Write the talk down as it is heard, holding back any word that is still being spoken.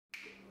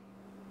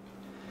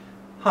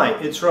Hi,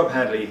 it's Rob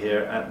Hadley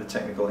here at the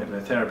Technical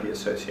Hypnotherapy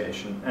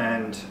Association,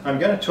 and I'm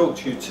going to talk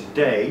to you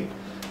today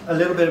a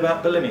little bit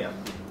about bulimia.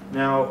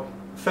 Now,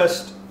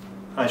 first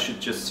I should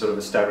just sort of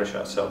establish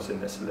ourselves in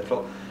this a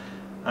little.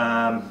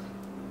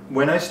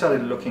 When I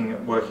started looking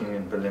at working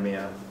in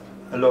bulimia,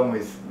 along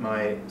with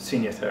my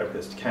senior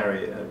therapist,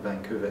 Carrie, at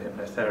Vancouver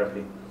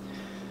Hypnotherapy,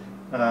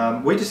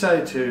 we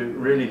decided to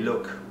really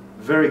look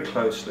very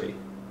closely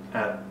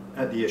at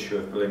the issue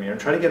of bulimia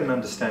and try to get an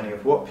understanding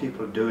of what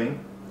people are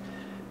doing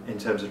in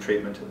terms of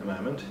treatment at the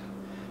moment.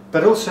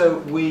 But also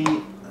we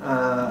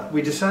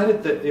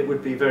decided that it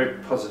would be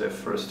very positive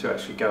for us to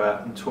actually go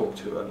out and talk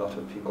to a lot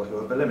of people who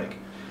are bulimic,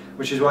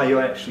 which is why you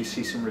actually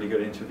see some really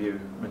good interview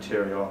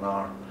material on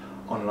our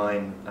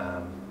online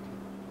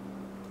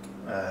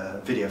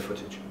video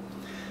footage.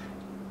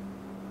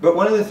 But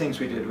one of the things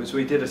we did was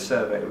we did a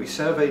survey. We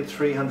surveyed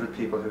 300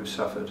 people who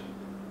suffered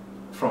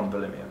from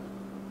bulimia.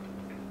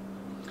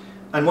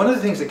 And one of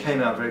the things that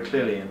came out very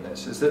clearly in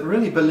this is that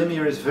really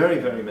bulimia is very,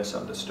 very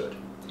misunderstood.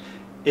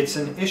 It's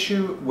an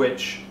issue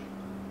which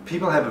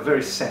people have a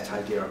very set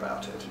idea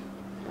about it.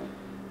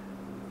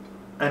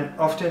 And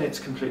often it's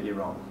completely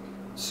wrong.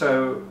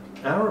 So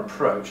our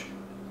approach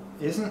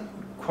isn't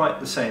quite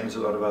the same as a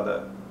lot of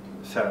other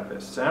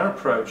therapists. Our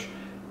approach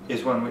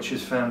is one which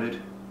is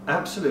founded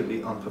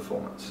absolutely on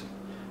performance.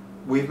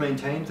 We've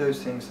maintained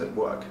those things that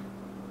work,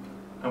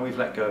 and we've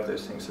let go of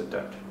those things that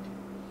don't.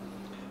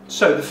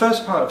 So the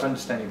first part of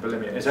understanding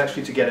bulimia is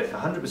actually to get it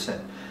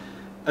 100%.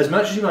 As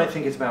much as you might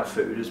think it's about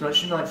food, as much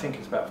as you might think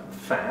it's about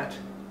fat,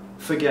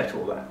 forget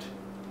all that.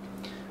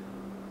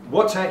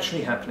 What's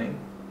actually happening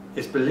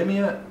is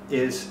bulimia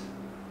is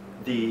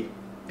the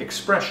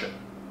expression,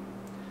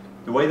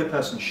 the way the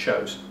person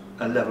shows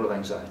a level of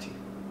anxiety.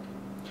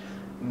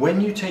 When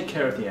you take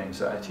care of the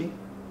anxiety,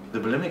 the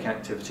bulimic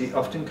activity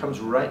often comes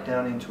right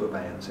down into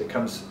abeyance.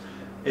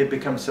 It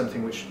becomes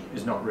something which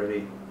is not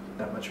really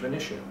that much of an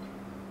issue.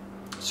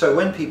 So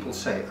when people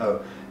say,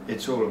 oh,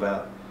 it's all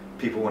about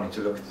people wanting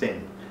to look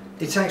thin,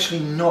 it's actually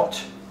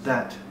not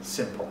that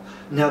simple.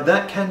 Now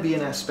that can be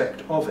an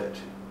aspect of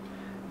it.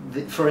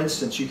 For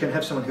instance, you can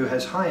have someone who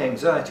has high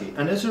anxiety,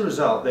 and as a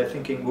result they're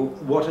thinking, well,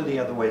 what are the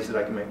other ways that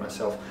I can make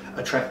myself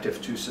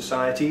attractive to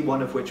society?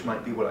 One of which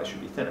might be, well, I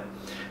should be thinner.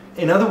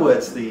 In other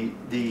words, the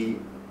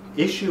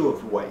issue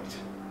of weight,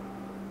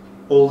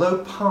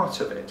 although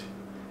part of it,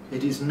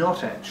 it is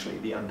not actually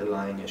the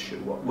underlying issue.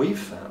 What we've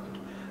found,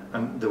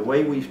 and the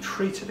way we've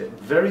treated it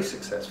very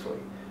successfully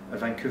at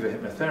Vancouver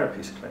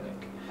Hypnotherapy's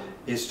clinic,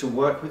 is to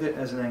work with it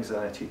as an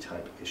anxiety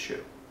type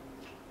issue.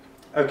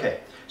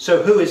 Okay,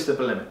 so who is the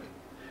bulimic?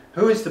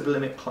 Who is the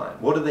bulimic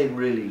client? What do they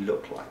really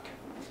look like?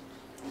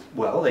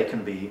 Well, they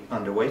can be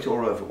underweight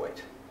or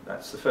overweight.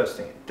 That's the first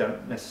thing. They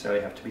don't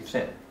necessarily have to be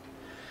thin.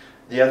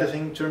 The other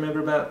thing to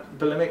remember about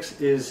bulimics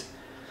is,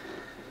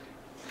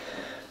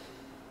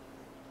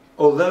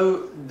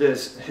 although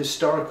there's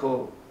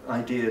historical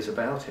ideas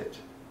about it,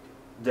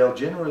 they'll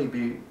generally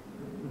be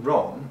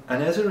wrong,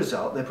 and as a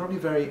result they're probably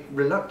very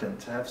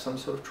reluctant to have some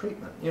sort of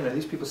treatment. You know,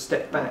 these people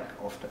step back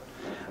often.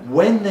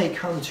 When they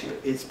come to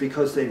you, it's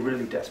because they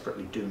really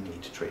desperately do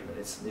need treatment.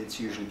 It's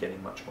usually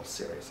getting much more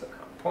serious at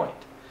that point.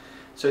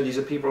 So these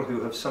are people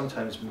who have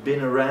sometimes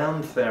been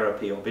around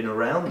therapy or been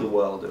around the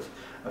world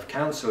of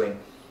counselling,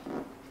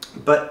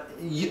 but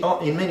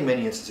in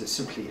many instances it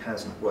simply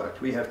hasn't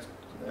worked. We have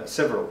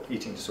several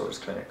eating disorders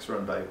clinics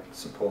run by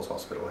St Paul's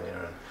Hospital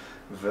here and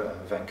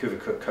Vancouver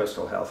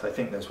Coastal Health. I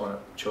think there's one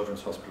at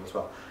Children's Hospital as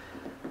well.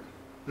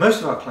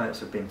 Most of our clients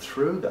have been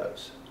through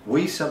those.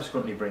 We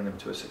subsequently bring them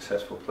to a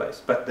successful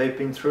place, but they've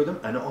been through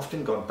them and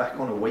often gone back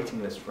on a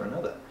waiting list for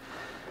another.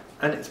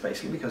 And it's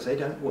basically because they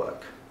don't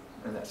work.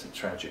 And that's a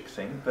tragic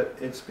thing, but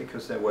it's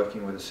because they're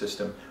working with a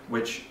system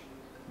which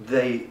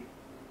they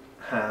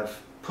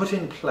have put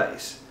in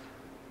place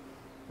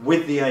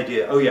with the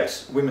idea, oh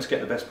yes, we must get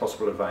the best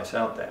possible advice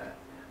out there.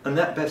 And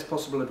that best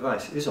possible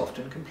advice is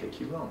often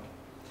completely wrong.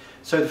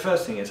 So the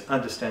first thing is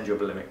understand your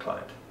bulimic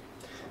client.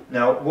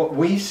 Now what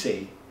we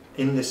see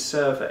in this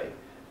survey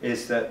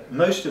is that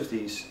most of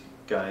these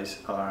guys,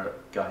 I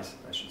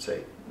should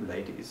say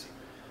ladies,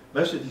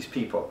 most of these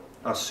people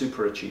are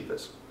super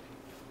achievers.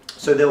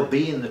 So they'll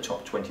be in the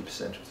top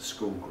 20% of the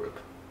school group.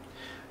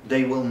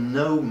 They will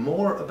know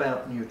more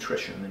about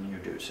nutrition than you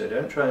do, so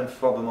don't try and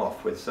fob them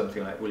off with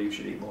something like, well, you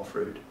should eat more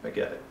fruit.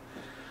 Forget it.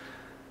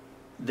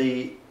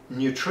 The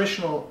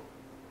nutritional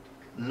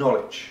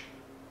knowledge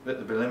that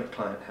the bulimic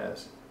client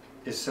has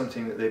is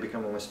something that they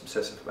become almost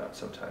obsessive about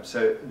sometimes.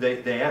 So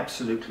they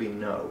absolutely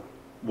know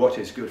what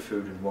is good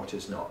food and what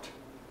is not.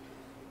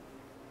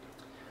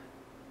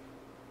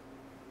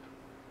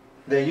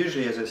 They're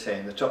usually, as I say,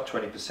 in the top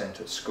 20%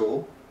 at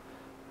school.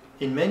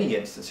 In many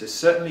instances,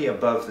 certainly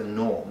above the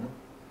norm.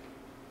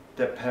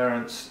 Their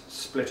parents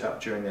split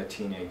up during their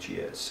teenage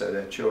years, so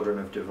they're children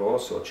of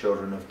divorce or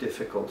children of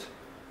difficult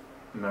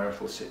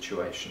marital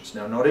situations.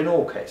 Now, not in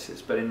all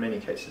cases, but in many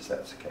cases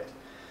that's the case.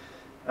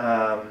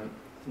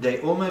 They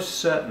almost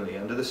certainly,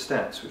 under the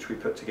stats which we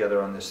put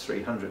together on this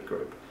 300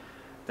 group,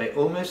 they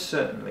almost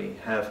certainly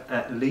have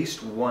at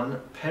least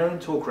one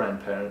parent or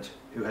grandparent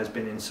who has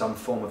been in some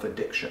form of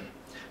addiction.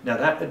 Now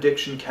that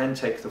addiction can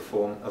take the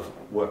form of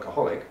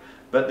workaholic,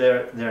 but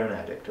they're an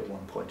addict at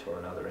one point or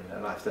another in their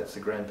life. That's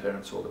the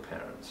grandparents or the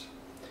parents.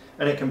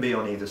 And it can be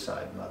on either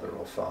side, mother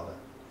or father.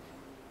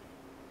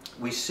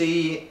 We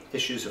see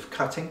issues of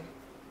cutting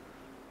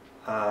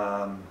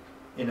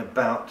in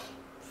about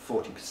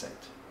 40%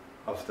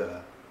 of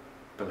the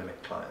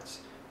bulimic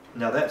clients.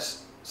 Now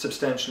that's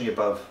substantially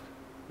above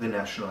the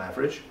national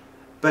average,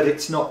 but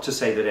it's not to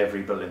say that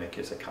every bulimic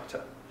is a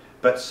cutter.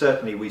 But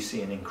certainly we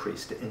see an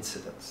increased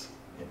incidence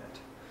in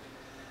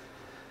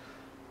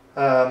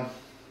it.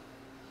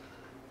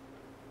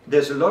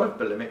 There's a lot of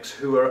bulimics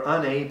who are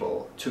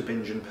unable to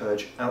binge and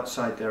purge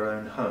outside their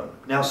own home.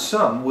 Now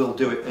some will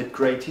do it at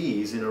great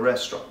ease in a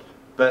restaurant,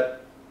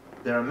 but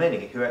there are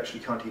many who actually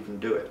can't even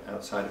do it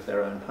outside of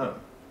their own home.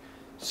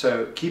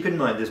 So keep in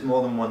mind there's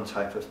more than one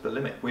type of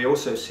bulimic. We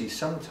also see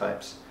some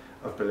types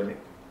of bulimic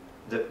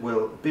that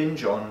will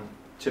binge on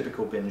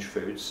typical binge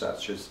foods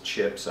such as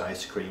chips,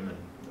 ice cream, and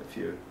a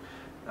few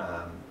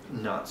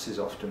nuts is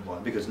often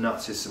one, because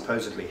nuts is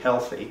supposedly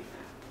healthy,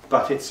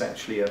 but it's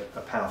actually a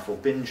powerful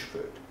binge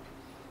food.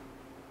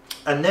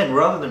 And then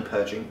rather than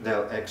purging,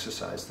 they'll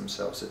exercise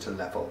themselves at a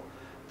level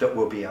that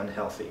will be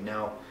unhealthy.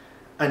 Now,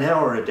 an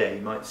hour a day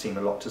might seem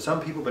a lot to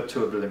some people, but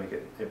to a bulimic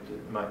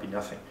it might be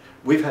nothing.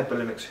 We've had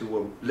bulimics who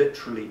will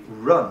literally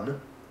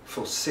run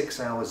for 6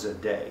 hours a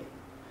day.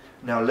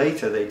 Now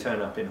later they turn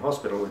up in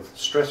hospital with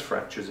stress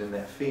fractures in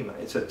their femur.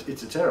 It's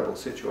a terrible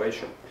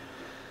situation.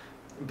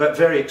 But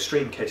very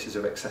extreme cases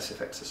of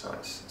excessive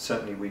exercise,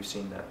 certainly we've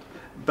seen that.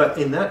 But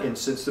in that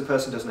instance the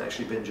person doesn't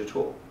actually binge at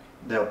all.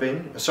 They'll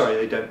binge, sorry,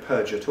 they don't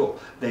purge at all.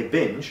 They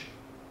binge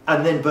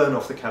and then burn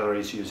off the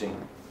calories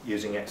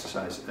using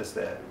exercise as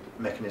their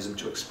mechanism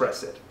to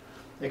express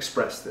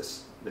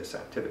this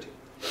activity.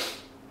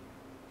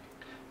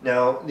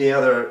 Now the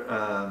other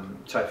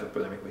type of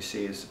bulimic we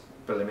see is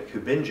bulimic who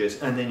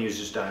binges and then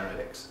uses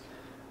diuretics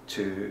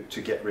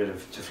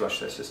to flush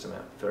their system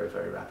out very,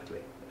 very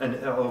rapidly.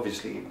 And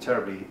obviously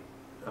terribly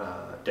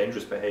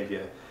dangerous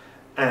behavior,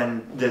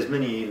 and there's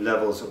many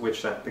levels at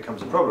which that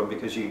becomes a problem,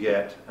 because you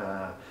get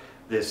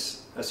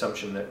this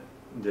assumption that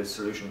the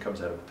solution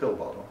comes out of a pill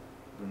bottle,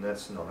 and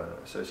that's not an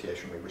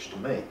association we wish to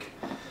make.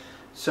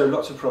 So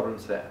lots of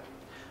problems there.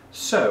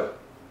 So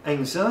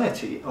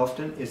anxiety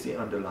often is the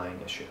underlying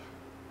issue.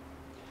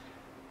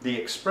 The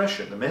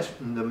expression,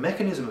 the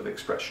mechanism of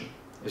expression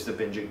is the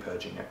binging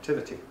purging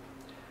activity.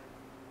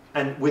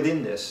 And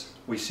within this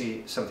we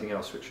see something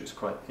else which is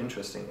quite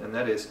interesting, and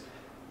that is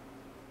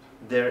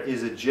there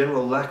is a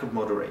general lack of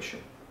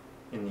moderation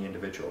in the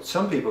individual.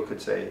 Some people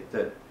could say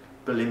that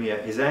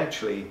bulimia is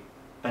actually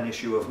an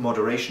issue of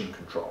moderation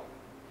control.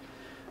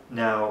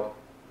 Now,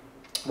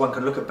 one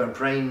can look at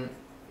brain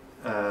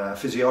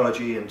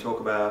physiology and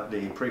talk about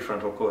the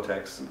prefrontal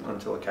cortex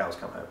until the cows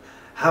come home.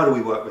 How do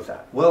we work with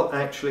that? Well,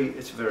 actually,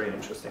 it's very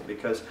interesting,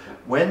 because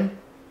when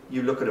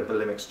you look at a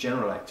bulimic's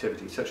general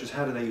activity, such as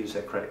how do they use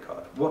their credit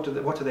card, what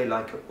do they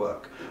like at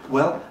work?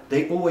 Well,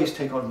 they always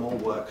take on more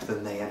work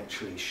than they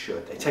actually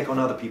should. They take on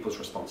other people's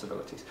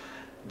responsibilities.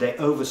 They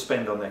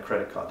overspend on their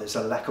credit card. There's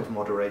a lack of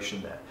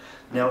moderation there.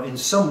 Now, in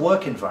some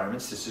work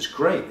environments, this is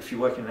great. If you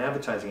work in an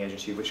advertising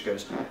agency which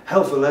goes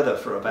hell for leather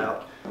for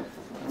about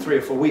 3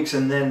 or 4 weeks,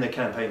 and then the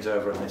campaign's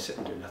over and they sit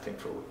and do nothing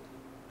for a week.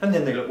 And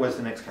then they look, where's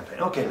the next campaign?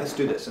 Okay, let's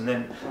do this. And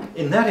then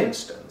in that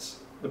instance,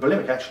 the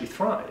bulimic actually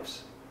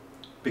thrives,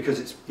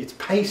 because it's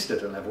paced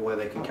at a level where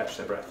they can catch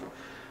their breath.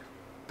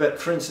 But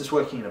for instance,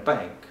 working in a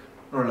bank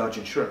or a large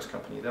insurance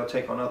company, they'll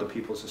take on other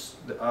people's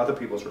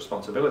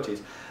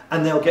responsibilities,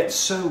 and they'll get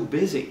so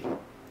busy,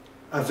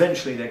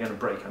 eventually they're going to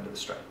break under the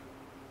strain,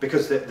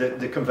 because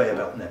the conveyor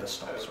belt never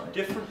stops, right?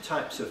 Different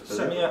types of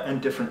bulimia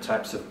and different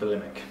types of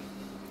bulimic.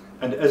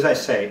 And as I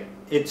say,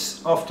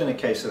 it's often a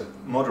case of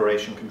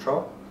moderation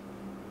control.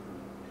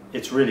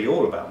 It's really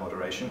all about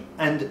moderation,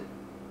 and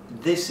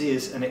this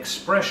is an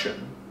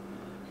expression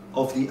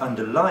of the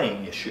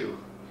underlying issue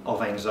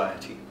of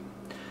anxiety.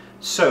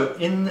 So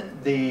in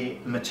the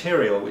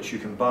material which you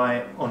can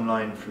buy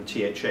online from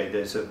THA,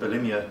 there's a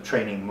bulimia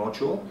training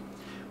module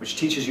which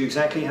teaches you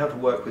exactly how to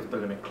work with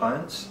bulimic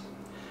clients,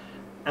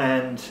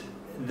 and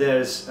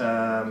there's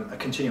a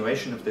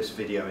continuation of this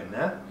video in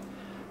there,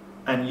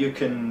 and you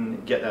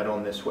can get that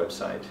on this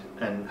website,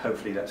 and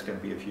hopefully that's going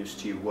to be of use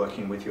to you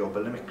working with your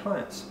bulimic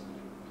clients.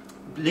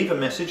 Leave a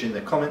message in the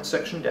comments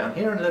section down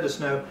here and let us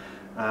know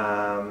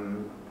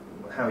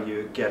how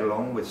you get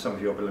along with some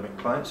of your bulimic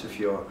clients if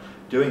you're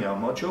doing our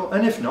module,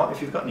 and if not,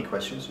 if you've got any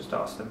questions, just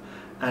ask them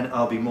and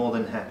I'll be more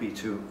than happy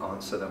to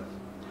answer them.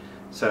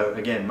 So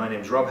again, my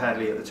name's Rob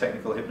Hadley at the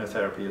Technical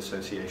Hypnotherapy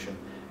Association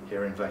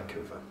here in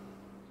Vancouver.